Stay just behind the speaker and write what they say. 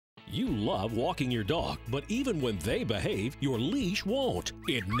You love walking your dog, but even when they behave, your leash won't.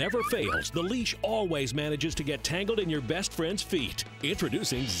 It never fails. The leash always manages to get tangled in your best friend's feet.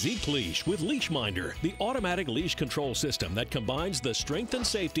 Introducing Zeke Leash with Leash Minder, the automatic leash control system that combines the strength and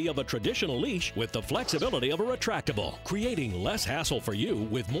safety of a traditional leash with the flexibility of a retractable, creating less hassle for you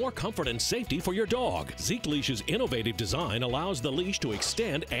with more comfort and safety for your dog. Zeke Leash's innovative design allows the leash to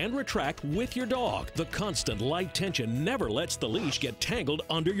extend and retract with your dog. The constant light tension never lets the leash get tangled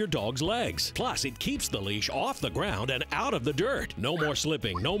under your dog's legs. Plus, it keeps the leash off the ground and out of the dirt. No more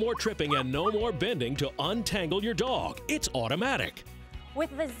slipping, no more tripping, and no more bending to untangle your dog. It's automatic.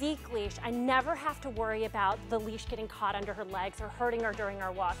 With the Zeke Leash, I never have to worry about the leash getting caught under her legs or hurting her during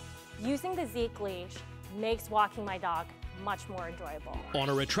our walk. Using the Zeke Leash makes walking my dog much more enjoyable. On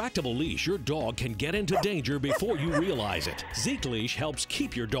a retractable leash, your dog can get into danger before you realize it. Zeke Leash helps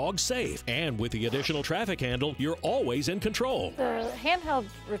keep your dog safe. And with the additional traffic handle, you're always in control. The handheld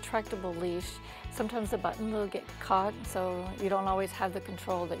retractable leash, sometimes the button will get caught, so you don't always have the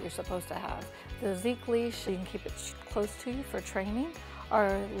control that you're supposed to have. The Zeke Leash, you can keep it close to you for training,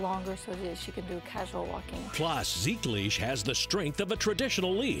 or longer so that she can do casual walking. Plus, Zeke Leash has the strength of a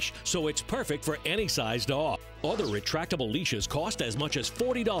traditional leash, so it's perfect for any size dog. Other retractable leashes cost as much as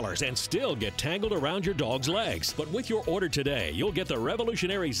 $40 and still get tangled around your dog's legs. But with your order today, you'll get the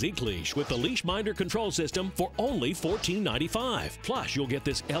revolutionary Zeke Leash with the Leash Minder control system for only $14.95. Plus, you'll get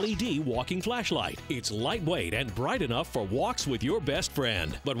this LED walking flashlight. It's lightweight and bright enough for walks with your best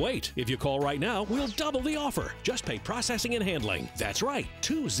friend. But wait, if you call right now, we'll double the offer. Just pay processing and handling. That's right.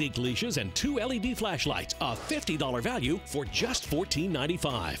 2 Zeke leashes and 2 LED flashlights, a $50 value for just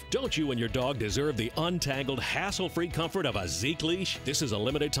 $14.95. Don't you and your dog deserve the untangled, hassle-free comfort of a Zeke Leash? This is a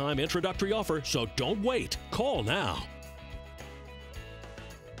limited time introductory offer, so don't wait. Call now.